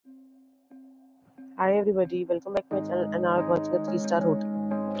Hi everybody, welcome back to my channel and now I'm watching a 3-star hotel.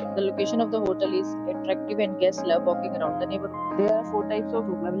 The location of the hotel is attractive and guests love walking around the neighborhood. There are 4 types of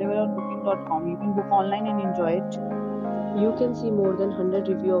room available on booking.com. You can book online and enjoy it. You can see more than 100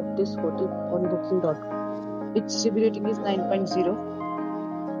 reviews of this hotel on booking.com. Its CB rating is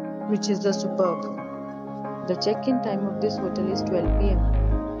 9.0, which is the superb. The check-in time of this hotel is 12 p.m.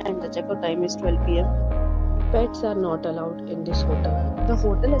 and the check-out time is 12 p.m. Pets are not allowed in this hotel. The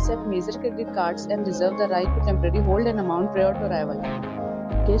hotel accepts major credit cards and reserves the right to temporarily hold an amount prior to arrival.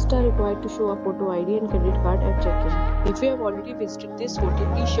 Guests are required to show a photo ID and credit card at check-in. If you have already visited this hotel,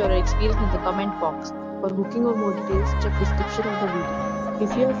 please share your experience in the comment box. For booking or more details, check description of the video.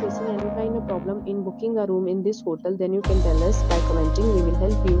 If you are facing any kind of problem in booking a room in this hotel, then you can tell us by commenting. We will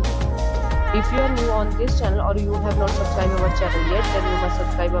help you. If you are new on this channel or you have not subscribed our channel yet, then you must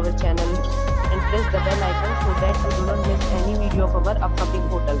subscribe our channel and press the bell icon so that you do not miss any video of our upcoming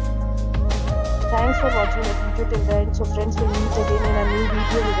hotel. Thanks for watching the video till the end. So friends, will meet again in a new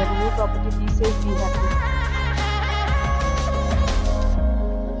video with a new property. Be safe, be happy.